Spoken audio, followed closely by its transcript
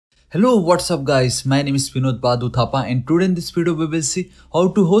Hello, what's up guys? My name is Vinod Badu Thapa and today in this video we will see how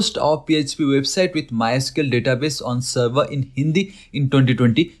to host our PHP website with MySQL database on server in Hindi in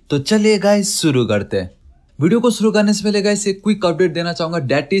 2020। तो चलिए guys शुरू करते हैं। Video को शुरू करने से पहले गाइस एक क्विक अपडेट देना चाहूंगा,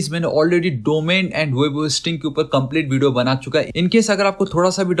 दैट इज मैंने already domain and web hosting के ऊपर कंप्लीट वीडियो बना चुका है। इनकेस अगर आपको थोड़ा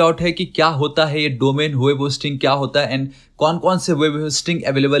सा भी डाउट है कि क्या होता है ये डोमेन वेब होस्टिंग क्या होता है एंड कौन कौन से वेब होस्टिंग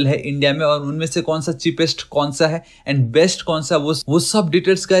अवेलेबल है इंडिया में और उनमें से कौन सा चीपेस्ट कौन सा है एंड बेस्ट कौन सा, वो सब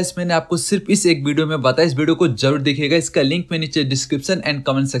डिटेल्स गाइस मैंने आपको सिर्फ इस एक वीडियो में बताया। इस वीडियो को जरूर देखिएगा, इसका लिंक मैं नीचे डिस्क्रिप्शन एंड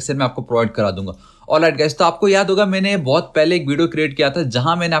कमेंट सेक्शन में आपको प्रोवाइड करा दूंगा। ऑलराइट गाइस, तो आपको याद होगा मैंने बहुत पहले एक वीडियो क्रिएट किया था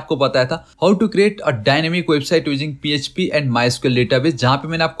जहां मैंने आपको बताया था how to create a dynamic website using PHP and MySQL database, जहां पे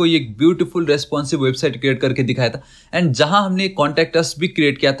मैंने आपको एक ब्यूटीफुल रेस्पॉन्सिव वेबसाइट क्रिएट करके दिखाया था एंड जहां हमने कॉन्टैक्ट अस भी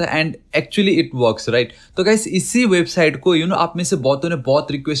क्रिएट किया था and actually it works right. तो गाइस इसी वेबसाइट को आप में से बहुतों ने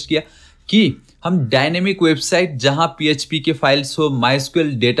बहुत रिक्वेस्ट किया कि हम डायनेमिक वेबसाइट जहां PHP के फाइल्स हो,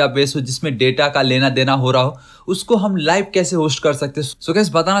 MySQL डेटाबेस हो जिसमें डेटा का लेना देना हो रहा हो, उसको हम लाइव कैसे होस्ट कर सकते हैं। सो गाइस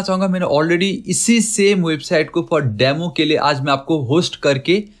बताना चाहूंगा मैंने ऑलरेडी इसी सेम वेबसाइट को फॉर डेमो के लिए आज मैं आपको होस्ट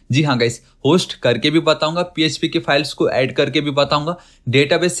करके, जी हाँ गाइस होस्ट करके भी बताऊंगा, PHP के फाइल्स को ऐड करके भी बताऊंगा,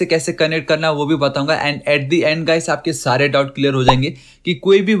 डेटाबेस से कैसे कनेक्ट करना है वो भी बताऊंगा and at the end guys आपके सारे डाउट क्लियर हो जाएंगे कि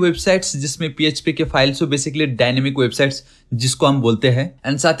कोई भी वेबसाइट्स जिसमें PHP के फाइल्स हो, बेसिकली डायनेमिक वेबसाइट्स जिसको हम बोलते हैं,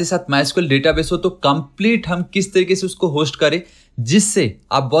 एंड साथ ही साथ MySQL डेटाबेस हो, तो कंप्लीट हम किस तरीके से उसको होस्ट करें जिससे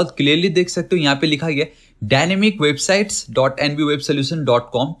आप बहुत क्लियरली देख सकते हो। यहाँ पे लिखा गया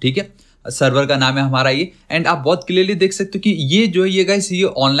dynamicwebsites.nbwebsolution.com, ठीक है, सर्वर का नाम है हमारा ये, एंड आप बहुत क्लियरली देख सकते हो कि ये जो है ये गाइस ये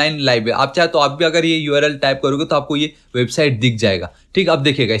ऑनलाइन लाइव है। आप चाहे तो आप भी अगर ये URL टाइप करोगे तो आपको ये वेबसाइट दिख जाएगा। ठीक, अब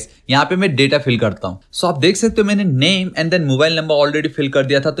देखिए गाइस यहाँ पे मैं डेटा फिल करता हूँ। सो आप देख सकते हो मैंने name and then mobile number already fill कर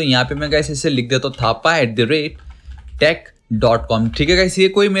दिया था, तो यहाँ पे मैं गाइस इसे लिख देता हूँ thapa@tech.com। ठीक है गाइस, ये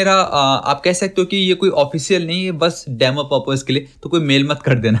कोई मेरा आप कह सकते हो कि ये कोई ऑफिशियल नहीं है, बस डेमो पर्पस के लिए, तो कोई मेल मत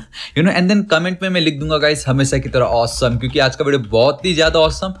कर देना एंड देन कमेंट में मैं लिख दूंगा गाइस हमेशा की तरह ऑसम, क्योंकि आज का वीडियो बहुत ही ज्यादा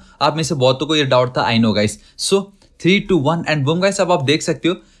ऑसम। आप में से बहुतों को ये डाउट था, I know guys. So 3, 2, 1 and boom guys, अब आप देख सकते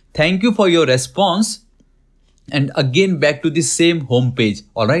हो thank you for your response and again back to this same home page.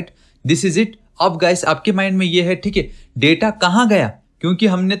 Alright, this is it. अब गाइस आपके माइंड में ये है, ठीक है, डेटा कहाँ गया, क्योंकि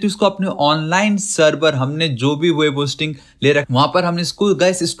हमने तो इसको अपने ऑनलाइन सर्वर, हमने जो भी वेब होस्टिंग ले रखा वहां पर हमने इसको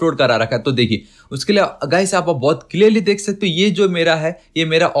गाइस स्टोर करा रखा है। तो देखिए उसके लिए गाइस आप बहुत क्लियरली देख सकते हो, ये जो मेरा है ये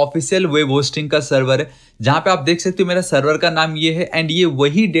मेरा ऑफिशियल वेब होस्टिंग का सर्वर है, जहां पे आप देख सकते हो मेरा सर्वर का नाम ये है एंड ये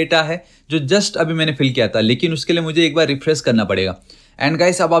वही डेटा है जो जस्ट अभी मैंने फिल किया था, लेकिन उसके लिए मुझे एक बार रिफ्रेश करना पड़ेगा। एंड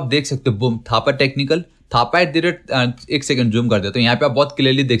गाइस अब आप देख सकते हो बूम, थापा टेक्निकल, थापा एक सेकंड जूम कर देता हूं, यहाँ पे आप बहुत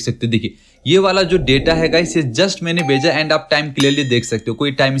क्लियरली देख सकते हो। देखिए ये वाला जो डेटा है गाइस ये जस्ट मैंने भेजा एंड आप टाइम क्लियरली देख सकते हो,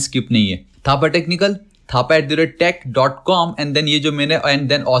 कोई टाइम स्किप नहीं है। Thapa technical, thapa@tech.com and then ये जो मैंने एंड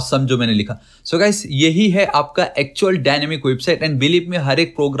देन ऑसम जो मैंने लिखा। सो गाइस यही है आपका actual dynamic website and believe में हर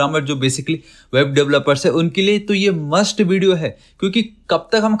एक प्रोग्रामर जो बेसिकली वेब डेवलपर्स है उनके लिए तो ये मस्ट वीडियो है, क्योंकि कब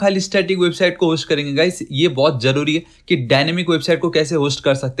तक हम खाली स्टैटिक वेबसाइट को होस्ट करेंगे गाइस, ये बहुत जरूरी है कि डायनेमिक वेबसाइट को कैसे होस्ट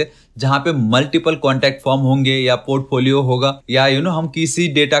कर सकते हैं जहां पे मल्टीपल कॉन्टैक्ट फॉर्म होंगे या पोर्टफोलियो होगा या हम किसी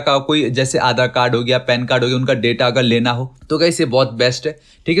डेटा का कोई जैसे आधार कार्ड हो गया, पैन कार्ड हो गया, उनका डेटा अगर लेना हो तो गाइस ये बहुत बेस्ट है।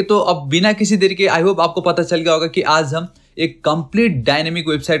 ठीक है, तो अब बिना किसी देरी के आई होप आपको पता चल गया होगा कि आज हम एक कंप्लीट डायनेमिक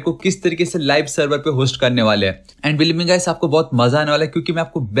वेबसाइट को किस तरीके से लाइव सर्वर पे होस्ट करने वाले हैं एंड बिलीव मी गाइस आपको बहुत मजा आने वाला है, क्योंकि मैं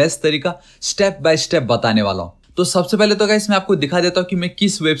आपको बेस्ट तरीका स्टेप बाय स्टेप बताने वाला हूं। तो सबसे पहले तो गाइस मैं आपको दिखा देता हूं कि मैं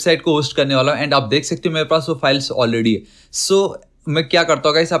किस वेबसाइट को होस्ट करने वाला हूं एंड आप देख सकते हो मेरे पास वो फाइल्स ऑलरेडी है। सो मैं क्या करता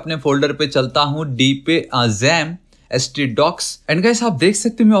हूं गाइस, अपने फोल्डर पे चलता हूं, डी पे जैम htdocs एंड गाइस आप देख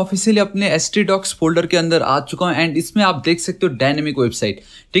सकते हो मैं ऑफिशियली अपने htdocs फोल्डर के अंदर आ चुका हूं एंड इसमें आप देख सकते हो डायनेमिक वेबसाइट।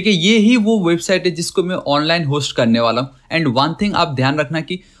 ठीक है, ये ही वो वेबसाइट है जिसको मैं ऑनलाइन होस्ट करने वाला हूं एंड वन थिंग आप ध्यान रखना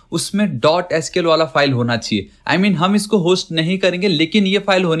कि उसमें .sql वाला फाइल होना चाहिए। आई मीन हम इसको होस्ट नहीं करेंगे, लेकिन ये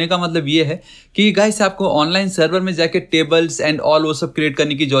फाइल होने का मतलब ये है कि गाइस आपको ऑनलाइन सर्वर में जाके टेबल्स एंड ऑल वो सब क्रिएट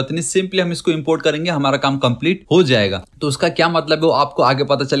करने की जरूरत नहीं, सिंपली हम इसको इंपोर्ट करेंगे, हमारा काम कंप्लीट हो जाएगा। तो उसका क्या मतलब है वो आपको आगे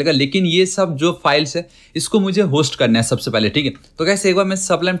पता चलेगा, लेकिन ये सब जो फाइल्स है इसको मुझे होस्ट करना है सबसे पहले। ठीक है, तो गाइस एक बार मैं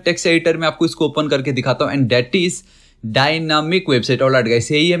सबलाइम टेक्स्ट एडिटर में आपको इसको ओपन करके दिखाता हूँ and that is dynamic website. Alright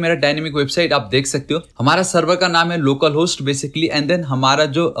guys यही है मेरा डायनेमिक वेबसाइट, आप देख सकते हो हमारा सर्वर का नाम है local host basically and then हमारा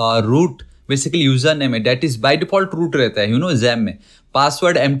जो रूट बेसिकली यूजर नेम है that is by default route रहता है जैम में,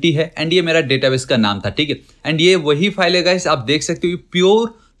 पासवर्ड एम्प्टी है एंड ये मेरा डेटाबेस का नाम था। ठीक है, एंड ये वही फाइल है गाइस, आप देख सकते हो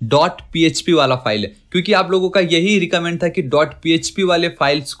प्योर .php वाला फाइल है, क्योंकि आप लोगों का यही रिकमेंड था कि .php वाले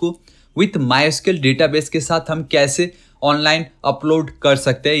फाइल्स को विथ MySQL डेटाबेस के साथ हम कैसे ऑनलाइन अपलोड कर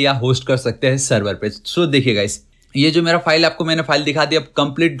सकते हैं या होस्ट कर सकते हैं सर्वर पे। सो देखिए गाइस ये जो मेरा फाइल आपको मैंने फाइल दिखा दी अब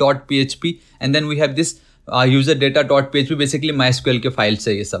complete.php and then we have this user data .php, basically MySQL के फाइल्स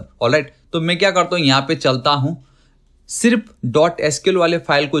है ये सब। ऑलराइट, तो मैं क्या करता हूँ यहाँ पे चलता हूँ सिर्फ .sql वाले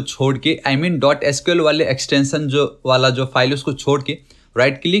फाइल को छोड़ के, आई मीन .sql वाले एक्सटेंशन जो फाइल उसको छोड़ के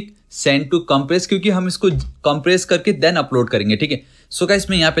right click send to compress, क्योंकि हम इसको कंप्रेस करके देन अपलोड करेंगे, ठीक है। सो गाइस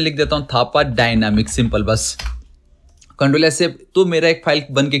मैं यहाँ पे लिख देता हूँ थापा डायनामिक, सिंपल, बस कंट्रोल से तो मेरा एक फाइल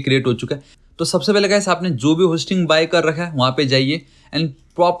बन के क्रिएट हो चुका है। तो सबसे पहले गाइस आपने जो भी होस्टिंग बाय कर रखा है वहां पे जाइए एंड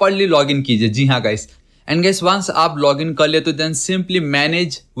प्रॉपरली लॉग इन कीजिए। जी हाँ गाइस, एंड गाइस वंस आप लॉग इन कर ले तो then simply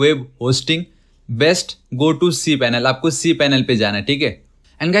manage web hosting, best go to Cpanel, आपको Cpanel पे जाना है, ठीक है।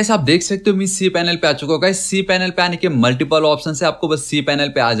 एंड गाइस आप देख सकते हो मैं Cpanel पे आ चुका हूँ। गाइस Cpanel पे आने के मल्टीपल ऑप्शन है, आपको बस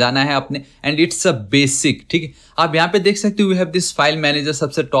Cpanel पे आ जाना है अपने, एंड इट्स अ बेसिक, ठीक है। आप यहाँ पे देख सकते हो we have this file manager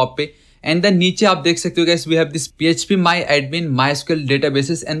सबसे टॉप पे, एंड देन नीचे आप देख सकते हो guys we have this PHP my admin MySQL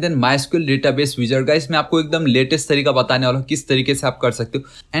databases and then MySQL database wizard। Guys मैं आपको एकदम लेटेस्ट तरीका बताने वाला हूँ किस तरीके से आप कर सकते हो।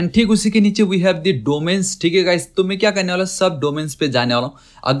 एंड ठीक उसी के नीचे वी हैव द डोमेन्स, ठीक है गाइस। तो मैं क्या करने वाला, सब डोमेन्स पे जाने वाला हूँ।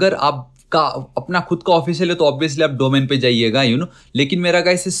 अगर आपका अपना खुद का ऑफिशियल है तो ऑब्वियसली आप डोमेन पे जाइएगा, यू नो, लेकिन मेरा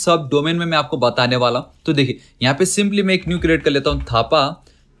गाइस सब डोमेन में मैं आपको बताने वाला हूँ। तो देखिए यहाँ पे सिंपली मैं एक न्यू क्रिएट कर लेता हूँ, थापा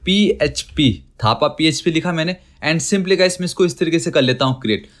PHP लिखा मैंने, एंड सिंपली गाइस मैं इसको इस तरीके से कर लेता हूँ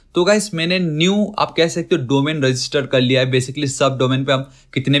क्रिएट। तो गाइस मैंने न्यू, आप कह सकते हो, डोमेन रजिस्टर कर लिया है। बेसिकली सब डोमेन पे हम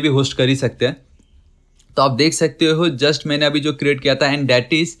कितने भी होस्ट कर ही सकते हैं। तो आप देख सकते हो जस्ट मैंने अभी जो क्रिएट किया था, and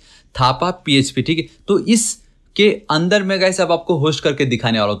that is Thapa PHP, ठीक है। तो इसके अंदर में गाइस अब आपको होस्ट करके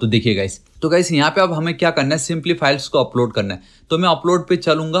दिखाने वाला हूँ। तो देखिए गाइस, तो गाइस यहाँ पे अब हमें क्या करना है, सिंपली फाइल्स को अपलोड करना है। तो मैं अपलोड पे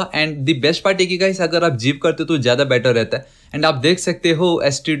चलूंगा, एंड द बेस्ट पार्ट है कि गाइस अगर आप जिप करते हो तो ज्यादा बेटर रहता है। एंड आप देख सकते हो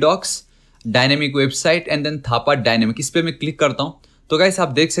htdocs dynamic website and then Thapa dynamic, इस पे मैं क्लिक करता हूँ। तो गाइस आप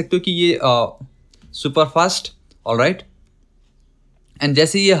देख सकते हो कि ये सुपर फास्ट, ऑलराइट, एंड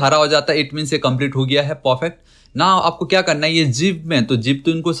जैसे ये हरा हो जाता है इट मीन्स ये कंप्लीट हो गया है, परफेक्ट। ना आपको क्या करना है, ये जिप में, तो जिप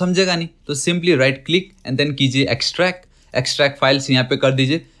तो इनको समझेगा नहीं, तो simply write click and then कीजिए एक्सट्रैक्ट फाइल्स यहाँ पे कर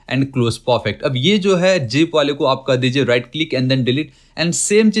दीजिए एंड क्लोज, परफेक्ट। अब ये जो है जिप वाले को आप कर दीजिए right click and then delete, and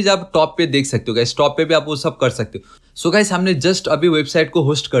same चीज आप टॉप पे देख सकते हो गाइस, टॉप पे भी आप वो सब कर सकते हो। सो गाइस हमने जस्ट अभी वेबसाइट को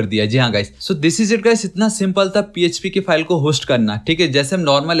होस्ट कर दिया। जी हाँ guys, so this is it guys, इतना सिंपल था PHP की फाइल को होस्ट करना, ठीक है। जैसे हम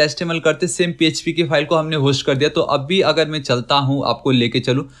नॉर्मल HTML करते सेम PHP की फाइल को हमने होस्ट कर दिया। तो अभी अगर मैं चलता हूँ, आपको लेके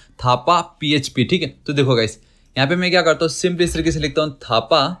चलूँ थापा PHP, ठीक है। तो देखो गाइस यहाँ पे मैं क्या करता हूँ, सिंपली इस तरीके से लिखता हूँ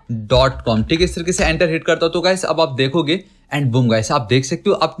थापा.com, ठीक है। इस तरीके से एंटर हिट करता हूँ। तो गाइस अब आप देखोगे एंड बूम गाइस, आप देख सकते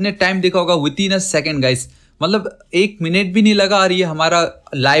हो अपने टाइम देखा होगा with in a second guys, मतलब 1 मिनट भी नहीं लगा और ये हमारा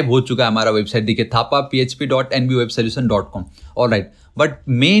लाइव हो चुका है। हमारा वेबसाइट देखिए Thapa php.nbwebsolution.com, alright. But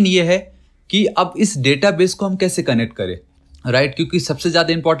main ये है कि अब इस डेटाबेस को हम कैसे कनेक्ट करें, राइट, क्योंकि सबसे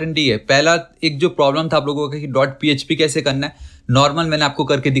ज्यादा इंपॉर्टेंट ये है। पहला एक जो प्रॉब्लम था आप लोगों का कि .php कैसे करना है, नॉर्मल मैंने आपको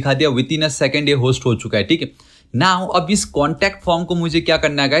करके दिखा दिया, विद इन अ सेकेंड ये होस्ट हो चुका है, ठीक है। नाउ अब इस कॉन्टैक्ट फॉर्म को मुझे क्या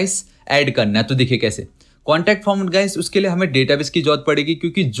करना है गाइस, ऐड करना है। तो देखिए कैसे कॉन्टैक्ट फॉर्म गाइस, उसके लिए हमें डेटाबेस की जरूरत पड़ेगी,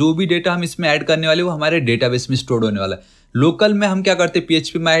 क्योंकि जो भी डेटा हम इसमें ऐड करने वाले वो हमारे डेटाबेस में स्टोर होने वाला है। लोकल में हम क्या करते हैं,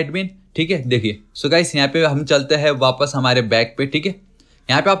 PHP my admin, ठीक है। देखिए सो गाइस यहाँ पे हम चलते हैं वापस हमारे बैक पे, ठीक है।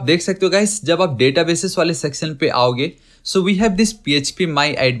 यहाँ पे आप देख सकते हो गाइस, जब आप डेटाबेसेस वाले सेक्शन पे आओगे, so we have this PHP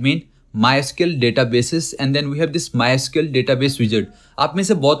my admin MySQL databases and then we have this MySQL database wizard। आप में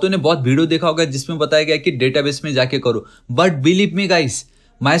से बहुतों ने बहुत वीडियो देखा होगा जिसमें बताया गया कि डेटाबेस में जाके करो, but believe me guys,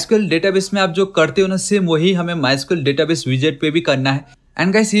 MySQL database में आप जो करते हो ना, सेम वही हमें MySQL डेटाबेस विजेट पे भी करना है।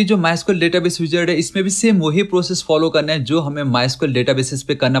 एंड गाइस ये जो MySQL डेटाबेस विजेट है, इसमें भी सेम वही प्रोसेस फॉलो करना है जो हमें MySQL डेटाबेसेस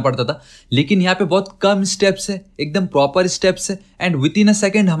पे करना पड़ता था, लेकिन यहाँ पे बहुत कम स्टेप्स है, एकदम प्रॉपर स्टेप्स है, and with in a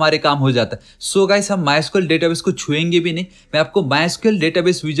second हमारे काम हो जाता है। सो गाइस हम MySQL डेटाबेस को छुएंगे भी नहीं, मैं आपको MySQL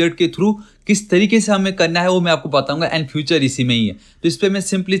डेटाबेस विजेट के थ्रू किस तरीके से हमें करना है वो मैं आपको बताऊंगा, एंड फ्यूचर इसी में ही है। तो इस पे मैं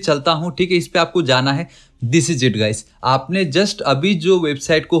सिंपली चलता हूँ, ठीक है। इस पे आपको जाना है, दिस इज इट गाइस। आपने जस्ट अभी जो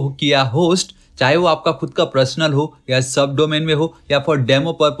वेबसाइट को किया होस्ट, चाहे वो आपका खुद का पर्सनल हो या सब डोमेन में हो या फॉर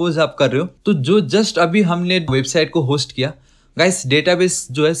डेमो पर्पस आप कर रहे हो, तो जो जस्ट अभी हमने वेबसाइट को होस्ट किया गाइस, डेटाबेस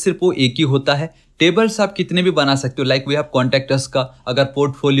जो है सिर्फ वो एक ही होता है। टेबल्स आप कितने भी बना सकते हो, लाइक वी हैव कॉन्टैक्टर्स का, अगर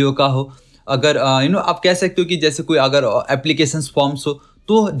पोर्टफोलियो का हो, अगर आप कह सकते हो कि जैसे कोई अगर एप्लीकेशन फॉर्म्स हो,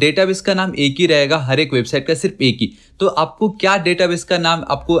 तो डेटाबेस का नाम एक ही रहेगा, हर एक वेबसाइट का सिर्फ एक ही। तो आपको क्या डेटाबेस का नाम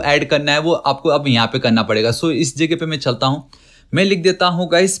आपको ऐड करना है वो आपको अब यहाँ पे करना पड़ेगा। सो इस जगह पे मैं चलता हूँ, मैं लिख देता हूँ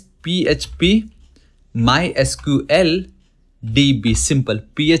guys PHP MySQL DB, simple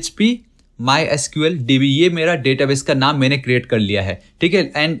PHP MySQL DB, ये मेरा डेटाबेस का नाम मैंने क्रिएट कर लिया है, ठीक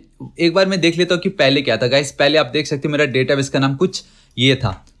है। एंड एक बार मैं देख लेता हूँ कि पहले क्या था गाइस। पहले आप देख सकते हो मेरा डेटाबेस का नाम कुछ ये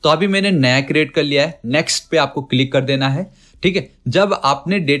था, तो अभी मैंने नया क्रिएट कर लिया है। नेक्स्ट पे आपको क्लिक कर देना है, ठीक है। जब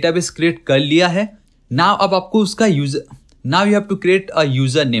आपने डेटाबेस क्रिएट कर लिया है, नाउ अब आपको उसका user, now you have to create a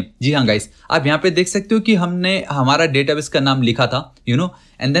user name. जी हाँ गाइस, आप यहाँ पे देख सकते हो कि हमने हमारा डेटाबेस का नाम लिखा था, you know,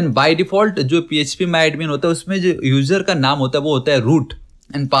 and then by default जो PHP my admin होता है उसमें जो यूजर का नाम होता है वो होता है रूट,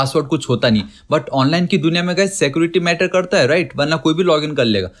 एंड पासवर्ड कुछ होता नहीं। बट ऑनलाइन की दुनिया में गाइस सिक्योरिटी मैटर करता है, राइट, वरना कोई भी लॉगिन कर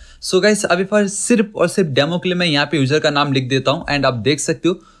लेगा। सो गाइस अभी फिर सिर्फ और सिर्फ डेमो के लिए मैं यहाँ पे यूजर का नाम लिख देता हूँ एंड आप देख सकते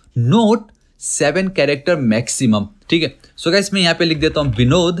हो नोट 7 कैरेक्टर मैक्सिमम, ठीक है। सो गाइस मैं यहाँ पे लिख देता हूँ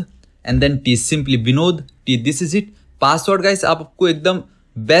Vinod and then T, simply Vinod T, this is it. Password guys आपको एकदम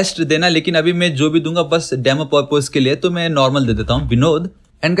बेस्ट देना, लेकिन अभी मैं जो भी दूंगा बस डेमो पर्पज के लिए, तो मैं नॉर्मल दे देता हूँ Vinod.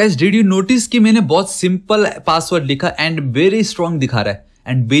 And guys did you notice कि मैंने बहुत सिंपल पासवर्ड लिखा एंड वेरी स्ट्रॉन्ग दिखा रहा है।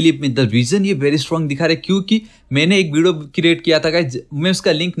 And believe me, the reason ये वेरी स्ट्रॉन्ग दिखा रहा है क्योंकि मैंने एक वीडियो क्रिएट किया था गाइस, मैं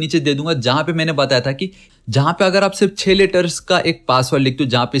उसका लिंक नीचे दे दूंगा, जहां पे मैंने बताया था कि जहां पे अगर आप सिर्फ 6 लेटर्स का एक पासवर्ड लिखते हो,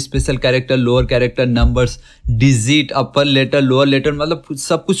 जहां पे special character, lower character, numbers, digit, अपर लेटर, लोअर लेटर, मतलब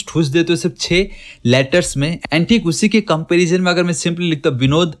सब कुछ ठूस देते हो सिर्फ 6 लेटर्स में। एंड ठीक उसी के कंपेरिजन में अगर मैं सिंपली लिखता हूं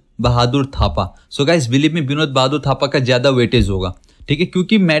Vinod Bahadur Thapa, so guys believe me Vinod Bahadur Thapa का ज्यादा वेटेज होगा, ठीक है।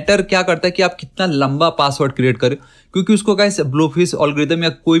 क्योंकि मैटर क्या करता है कि आप कितना लंबा पासवर्ड क्रिएट करें, क्योंकि उसको गाइस ब्लूफिश एल्गोरिथम या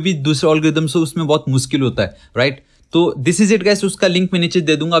कोई भी दूसरे एल्गोरिथम से उसमें बहुत मुश्किल होता है, राइट। तो दिस इज इट गाइस, उसका लिंक मैं नीचे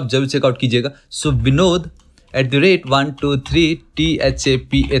दे दूंगा, आप जरूर चेकआउट कीजिएगा। सो Vinod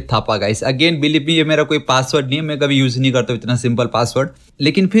 @123THAPA Thapa guys. Again believe me ये मेरा कोई पासवर्ड नहीं है, मैं कभी यूज नहीं करता इतना सिंपल पासवर्ड,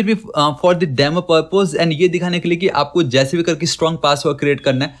 लेकिन फिर भी for the demo purpose and ये दिखाने के लिए कि आपको जैसे भी करके स्ट्रॉन्ग पासवर्ड क्रिएट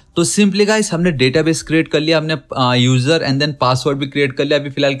करना है, तो सिंपली गाइस हमने डेटाबेस क्रिएट कर लिया, हमने यूजर एंड देन पासवर्ड भी क्रिएट कर लिया। अभी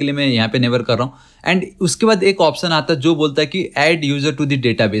फिलहाल के लिए मैं यहाँ पे नेवर कर रहा हूँ। एंड उसके बाद एक ऑप्शन आता है जो बोलता है कि add user to the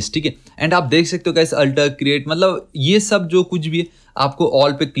database, ठीक है। एंड आप देख सकते हो गाइस अल्टर क्रिएट, मतलब ये सब जो कुछ भी है आपको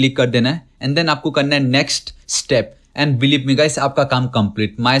ऑल पे क्लिक कर देना है एंड देन आपको करना है next step. And believe me guys आपका काम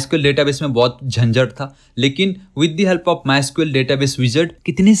कंप्लीट। MySQL डेटाबेस में बहुत झंझट था, लेकिन with the help of MySQL database wizard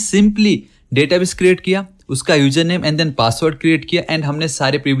कितनी सिंपली डेटाबेस क्रिएट किया, उसका user name and then password create किया एंड हमने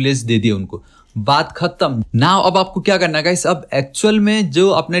सारे प्रिविलेज दे दिए उनको, बात खत्म। नाउ अब आपको क्या करना है गाइस, अब एक्चुअल में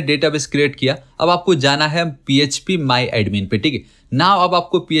जो आपने डेटाबेस क्रिएट किया, अब आपको जाना है PHP माई एडमिन पे, ठीक है। नाउ अब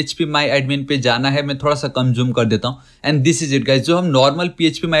आपको PHP माई एडमिन पे जाना है, मैं थोड़ा सा कम जूम कर देता हूं and this is it guys. जो हम नॉर्मल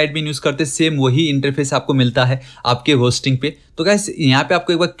PHP माई एडमिन यूज करते हैं सेम वही इंटरफेस आपको मिलता है आपके होस्टिंग पे। तो गाइस यहाँ पे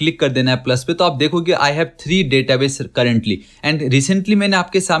आपको एक बार क्लिक कर देना है प्लस पे, तो आप देखोगे I have 3 database currently and recently मैंने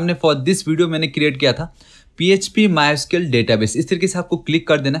आपके सामने फॉर दिस वीडियो मैंने क्रिएट किया था PHP MySQL डेटाबेस। इस तरीके से आपको क्लिक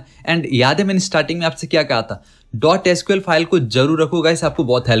कर देना। एंड याद है मैंने स्टार्टिंग में आपसे क्या कहा था, .SQL फाइल को जरूर रखो गाइस, आपको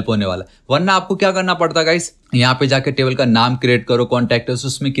बहुत हेल्प होने वाला। वरना आपको क्या करना पड़ता गाइस, यहाँ पे जाके टेबल का नाम क्रिएट करो, कॉन्टैक्टर्स,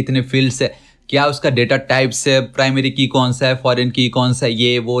 उसमें कितने फील्ड्स है, क्या उसका डेटा टाइप्स है, प्राइमरी की कौन सा है, फॉरेन की कौन सा है,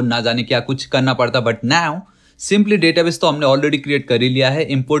 ये वो ना जाने क्या कुछ करना पड़ता। बट नाउ सिंपली डेटाबेस तो हमने ऑलरेडी क्रिएट कर ही लिया है।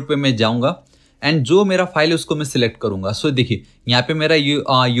 इंपोर्ट पे मैं जाऊंगा एंड जो मेरा फाइल है उसको मैं सिलेक्ट करूंगा। सो देखिए यहाँ पे मेरा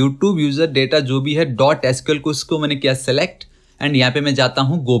यूट्यूब यूजर डेटा जो भी है .SQL को उसको मैंने किया सेलेक्ट एंड यहाँ पे मैं जाता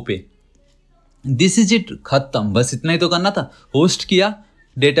हूँ गो पे। दिस इज इट, खत्म, बस इतना ही तो करना था। होस्ट किया,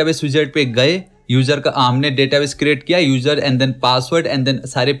 डेटाबेस विजार्ड पे गए, यूजर का हमने डेटाबेस क्रिएट किया, user and then password and then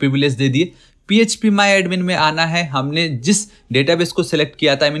सारे प्रिविलेज दे दिए। PHP माई एडमिन में आना है, हमने जिस डेटाबेस को सिलेक्ट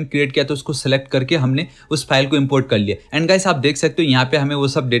किया था, क्रिएट किया था, उसको सिलेक्ट करके हमने उस फाइल को इंपोर्ट कर लिया। एंड गाइस आप देख सकते हो यहाँ पे हमें वो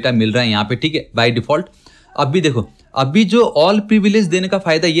सब डेटा मिल रहा है यहाँ पे, ठीक है, बाय डिफॉल्ट। अभी देखो, अभी जो ऑल प्रिविलेज देने का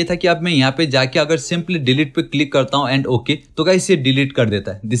फायदा ये था कि अब मैं यहाँ पे जाके अगर सिंपली डिलीट पे क्लिक करता हूँ एंड ओके, तो गाइस ये डिलीट कर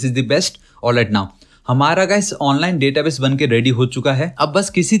देता है। This is the best. Alright, now हमारा गाइस ऑनलाइन डेटाबेस बन के रेडी हो चुका है। अब बस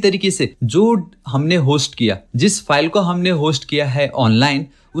किसी तरीके से जो हमने होस्ट किया, जिस फाइल को हमने होस्ट किया है ऑनलाइन,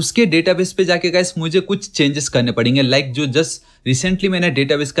 उसके डेटाबेस पे जाके गाइस मुझे कुछ चेंजेस करने पड़ेंगे। लाइक जो जस्ट रिसेंटली मैंने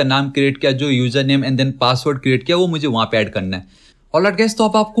डेटाबेस का नाम क्रिएट किया, जो user name and then password create किया, वो मुझे वहां पे ऐड करना है। ऑलराइट गाइस, तो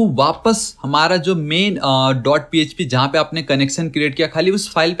अब आपको वापस हमारा जो मेन .php जहां पे आपने कनेक्शन क्रिएट किया, खाली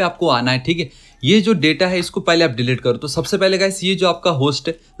उस फाइल पे आपको आना है, ठीक है। ये जो डेटा है इसको पहले आप डिलीट करो। तो सबसे पहले गाइस ये जो आपका होस्ट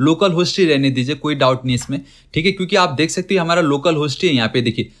है, लोकल होस्ट ही रहने दीजिए, कोई डाउट नहीं इसमें, ठीक है, क्योंकि आप देख सकते हो हमारा लोकल होस्ट ही है। यहाँ पे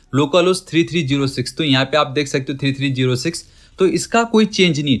देखिए लोकल होस्ट 3306, तो यहाँ पे आप देख सकते हो 3306, तो इसका कोई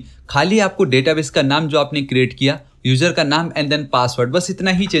चेंज नहीं, खाली आपको डेटाबेस का नाम जो आपने क्रिएट किया, यूजर का नाम एंड देन पासवर्ड, बस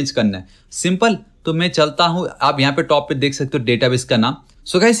इतना ही चेंज करना है, सिंपल। तो मैं चलता हूं, आप यहाँ पे टॉप पे देख सकते हो डेटाबेस का नाम।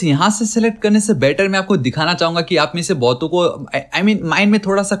 सो गाइस यहाँ से सिलेक्ट करने से बेटर मैं आपको दिखाना चाहूंगा कि आप में से बहुतों को माइंड में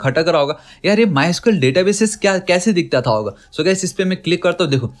थोड़ा सा खटक रहा होगा, यार ये MySQL डेटाबेसेस क्या कैसे दिखता था होगा। सो गाइस इस पे मैं क्लिक करता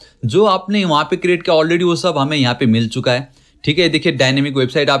हूँ, देखो जो आपने वहां पे क्रिएट किया ऑलरेडी वो सब हमें यहाँ पे मिल चुका है, ठीक है। देखिए डायनेमिक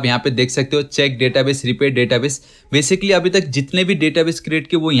वेबसाइट आप यहाँ पे देख सकते हो, check database, repair database, basically अभी तक जितने भी डेटाबेस क्रिएट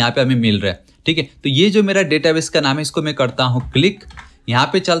किए वो यहाँ पे हमें मिल रहा है, ठीक है। तो ये जो मेरा डेटाबेस का नाम है इसको मैं करता हूँ क्लिक, यहाँ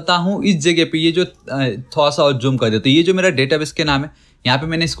पे चलता हूँ इस जगह पे, ये जो थोड़ा सा और जूम कर देता हूँ, ये जो मेरा डेटाबेस के नाम है यहाँ पे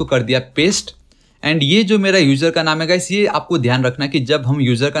मैंने इसको कर दिया पेस्ट। एंड ये जो मेरा यूजर का नाम है गाइस, ये आपको ध्यान रखना कि जब हम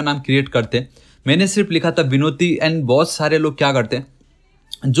यूजर का नाम क्रिएट करते हैं, मैंने सिर्फ लिखा था विनोदी एंड बहुत सारे लोग क्या करते हैं,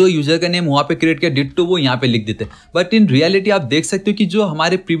 जो यूजर का नेम वहां पे क्रिएट किया डिट्टो वो यहाँ पे लिख देते हैं। बट इन रियलिटी आप देख सकते हो कि जो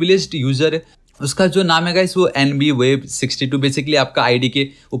हमारे प्रिविलेज्ड यूजर है उसका जो नाम है गाइस वो nbweb62 बेसिकली आपका आईडी के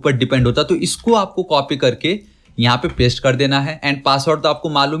ऊपर डिपेंड होता है। तो इसको आपको कॉपी करके यहाँ पे पेस्ट कर देना है। एंड पासवर्ड तो आपको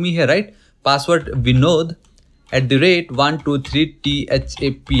मालूम ही है right, password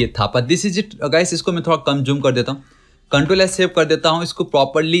vinod@123thapa Thapa, this is it guys. इसको मैं थोड़ा कम जूम कर देता हूँ, कंट्रोल एस सेव कर देता हूँ इसको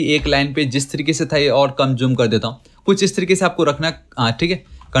प्रॉपरली एक लाइन पे जिस तरीके से था ये, और कम जूम कर देता हूँ। कुछ इस तरीके से आपको रखना, ठीक है।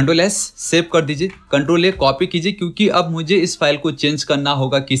 कंट्रोल एस सेव कर दीजिए, कंट्रोल ए कॉपी कीजिए, क्योंकि अब मुझे इस फाइल को चेंज करना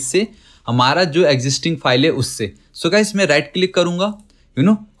होगा किससे, हमारा जो एग्जिस्टिंग फाइल है उससे। सो गाइस मैं राइट क्लिक करूंगा,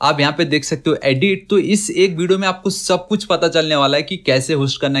 आप यहाँ पे देख सकते हो एडिट। तो इस एक वीडियो में आपको सब कुछ पता चलने वाला है कि कैसे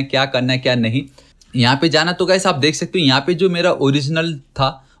होस्ट करना है, क्या करना है क्या नहीं। यहाँ पे जाना तो गाइस आप देख सकते हो यहाँ पे जो मेरा ओरिजिनल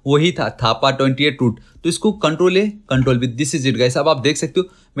था वही था थापा 28 रूट। तो इसको control A control B, this is it guys. अब आप देख सकते हो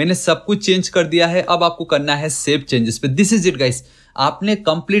मैंने सब कुछ चेंज कर दिया है। अब आपको करना है सेव चेंजेस पे, दिस इज इट गाइस। आपने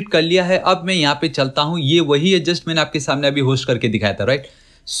कंप्लीट कर लिया है। अब मैं यहाँ पे चलता हूँ, ये वही है जस्ट मैंने आपके सामने अभी होस्ट करके दिखाया था राइट।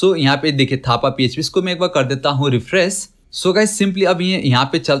 सो यहाँ पे देखिए थापा PHP, इसको मैं एक बार कर देता हूँ रिफ्रेश। सो गाइस सिंपली अब ये यहाँ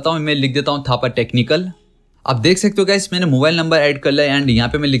पे चलता हूँ, मैं लिख देता हूँ थापा टेक्निकल। आप देख सकते हो गाइस मैंने मोबाइल नंबर ऐड कर लिया एंड यहाँ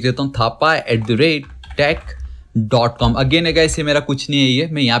पे मैं लिख देता हूँ thapa@tech.com। अगेन है गाइस ये मेरा कुछ नहीं है, ये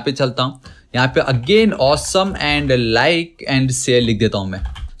मैं यहाँ पे चलता हूँ, यहाँ पे again awesome and like and share लिख देता हूँ मैं।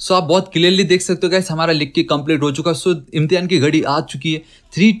 सो आप बहुत क्लियरली देख सकते हो गाइस हमारा लिख के कंप्लीट हो चुका। सो इम्तिहान की घड़ी आ चुकी है,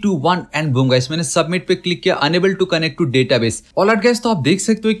 3 2 1 एंड बूम गाइस मैंने सबमिट पे क्लिक किया, unable to connect two database. Alright guys, तो आप देख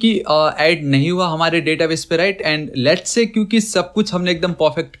सकते हो कि ऐड नहीं हुआ हमारे डेटाबेस पे राइट। एंड लेट्स से क्योंकि सब कुछ हमने एकदम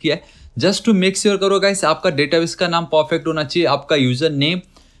परफेक्ट किया है, जस्ट टू मेक श्योर करो गाइस आपका डेटाबेस का नाम परफेक्ट होना चाहिए, आपका यूजर नेम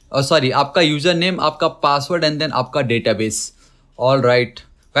आपका यूजर नेम, आपका पासवर्ड एंड देन आपका डेटाबेस। ऑलराइट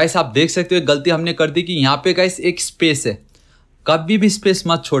गाइस आप देख सकते हो गलती हमने कर दी कि यहाँ पे गाइस एक स्पेस है, कभी भी स्पेस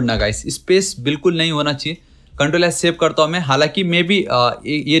मत छोड़ना गाइस, स्पेस बिल्कुल नहीं होना चाहिए। कंट्रोल एस सेव करता हूँ मैं, हालांकि मे भी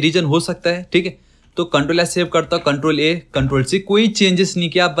ये रीजन हो सकता है, ठीक है। तो कंट्रोल एस सेव करता हूँ, कंट्रोल ए कंट्रोल सी, कोई चेंजेस नहीं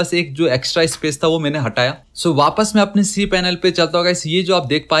किया, बस एक जो एक्स्ट्रा स्पेस था वो मैंने हटाया। सो वापस मैं अपने सी पैनल पे चलता हूँ गाइस। ये जो आप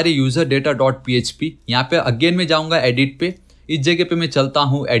देख पा रहे यूजर डेटा डॉट PHP, यहाँ पे अगेन मैं जाऊँगा एडिट पे, इस जगह पे मैं चलता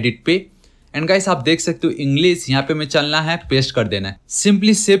हूँ एडिट पे। एंड गाइस आप देख सकते हो इंग्लिश, यहाँ पे मैं चलना है, पेस्ट कर देना है,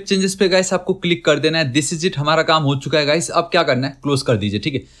 सिंपली सेव चेंजेस पे गाइस आपको क्लिक कर देना है। दिस इज इट, हमारा काम हो चुका है गाइस। अब क्या करना है, क्लोज कर दीजिए,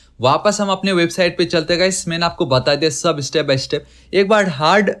 ठीक है। वापस हम अपने वेबसाइट पे चलते हैं गाइस, मैंने आपको बता दिया सब स्टेप बाय स्टेप। एक बार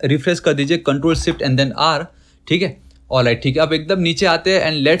हार्ड रिफ्रेश कर दीजिए, control shift and then R, ठीक है। ऑलराइट ठीक है, अब एकदम नीचे आते हैं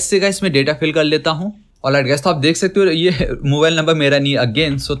एंड लेट्स से गाइस मैं डेटा फिल कर लेता हूँ। ऑलराइट गाइस, तो आप देख सकते हो ये मोबाइल नंबर मेरा नहीं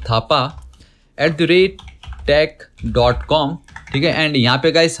अगेन, सो thapa@tech.com, ठीक है। एंड यहाँ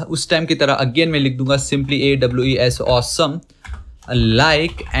पे गाइस उस टाइम की तरह अगेन मैं लिख दूंगा simply AWES awesome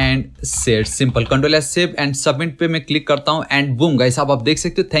like and share, simple. Control S save and submit पे मैं क्लिक करता हूँ एंड बूम गाइस आप देख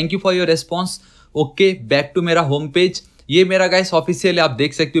सकते हो, thank you for your response. Okay back to मेरा होम पेज, ये मेरा गाइस ऑफिशियल है, आप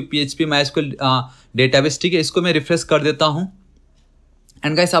देख सकते हो PHP MySQL डेटाबेस, ठीक है। इसको मैं रिफ्रेश कर देता हूँ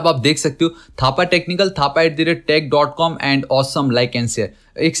एंड गाइस आप देख सकते हो Thapa technical, thapa@tech.com and awesome like and share.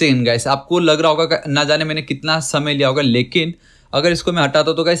 एक सेकंड गाइस, आपको लग रहा होगा ना जाने मैंने कितना समय लिया होगा, लेकिन अगर इसको मैं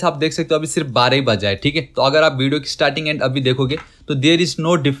हटाता तो गाइस आप देख सकते हो अभी सिर्फ 12 ही बजा है, ठीक है। तो अगर आप वीडियो की स्टार्टिंग एंड अभी देखोगे तो there is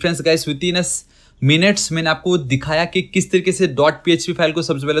no difference guys, with in minutes मैंने आपको दिखाया कि किस तरीके से .php फाइल को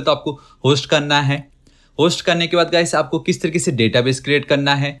सबसे पहले तो आपको होस्ट करना है। होस्ट करने के बाद गाइस आपको किस तरीके से डेटाबेस क्रिएट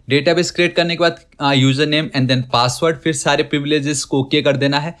करना है, डेटाबेस क्रिएट करने के बाद user name and then password, फिर सारे प्रिविलेजेस को ओके कर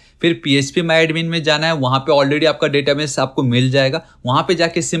देना है, फिर PHP माई एडमिन में जाना है, वहां पे ऑलरेडी आपका डेटाबेस आपको मिल जाएगा, वहां पे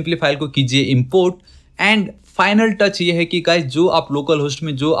जाके सिंपली फाइल को कीजिए इंपोर्ट। एंड फाइनल टच ये है कि गाइस जो आप लोकल होस्ट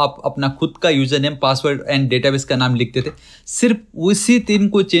में जो आप अपना खुद का user name password and database का नाम लिखते थे, सिर्फ उसी 3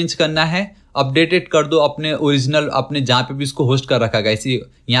 को चेंज करना है, अपडेटेड कर दो अपने ओरिजिनल, अपने जहाँ पे भी इसको होस्ट कर रखा गाइस,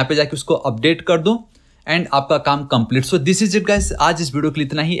 यहाँ पे जाके उसको अपडेट कर दो एंड आपका काम complete. So this is it guys, आज इस वीडियो के लिए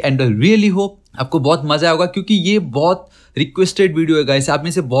इतना ही एंड रियली होप आपको बहुत मजा आएगा, क्योंकि ये बहुत रिक्वेस्टेड वीडियो है गाइस। आप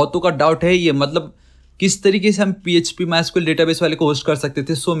में से बहुतों का डाउट है ये, मतलब किस तरीके से हम PHP MySQL डेटाबेस वाले को होस्ट कर सकते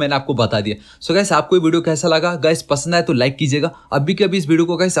थे, सो मैंने आपको बता दिया। सो गाइस आपको ये वीडियो कैसा लगा गाइस, पसंद आए तो लाइक कीजिएगा, अभी के अभी इस वीडियो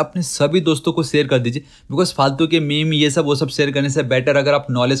को गाइस अपने सभी दोस्तों को शेयर कर दीजिए, बिकॉज फालतू के मीम ये सब वो सब शेयर करने से बेटर अगर आप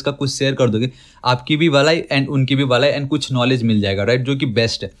नॉलेज का कुछ शेयर कर दोगे, आपकी भी भलाई एंड उनकी भी भलाई एंड कुछ नॉलेज मिल जाएगा राइट, जो कि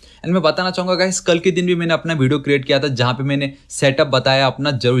बेस्ट है। एंड मैं बताना चाहूंगा गाइस, कल के दिन भी मैंने अपना वीडियो क्रिएट किया था जहां पे मैंने सेटअप बताया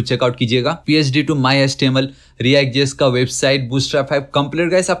अपना, जरूर चेकआउट कीजिएगा। PhD to MyHTML React.js का वेबसाइट, बूटस्ट्रैप 5 कंप्लीट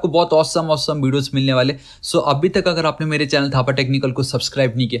गाइस, आपको बहुत ऑसम वीडियोस मिलने वाले। सो अभी तक अगर आपने मेरे चैनल थापा टेक्निकल को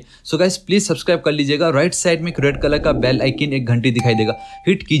सब्सक्राइब नहीं किया, सो गाइस प्लीज सब्सक्राइब कर लीजिएगा। राइट साइड में एक रेड कलर का बेल आइकन, एक घंटी दिखाई देगा,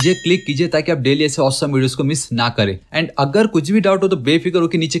 हिट कीजिए, क्लिक कीजिए, ताकि आप डेली ऐसे ऑसम वीडियोस को मिस ना करें। एंड अगर कुछ भी डाउट हो तो बेफिक्र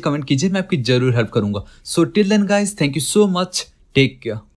होकर नीचे कमेंट कीजिए, मैं आपकी जरूर हेल्प करूंगा। So till then guys, thank you so much, take care.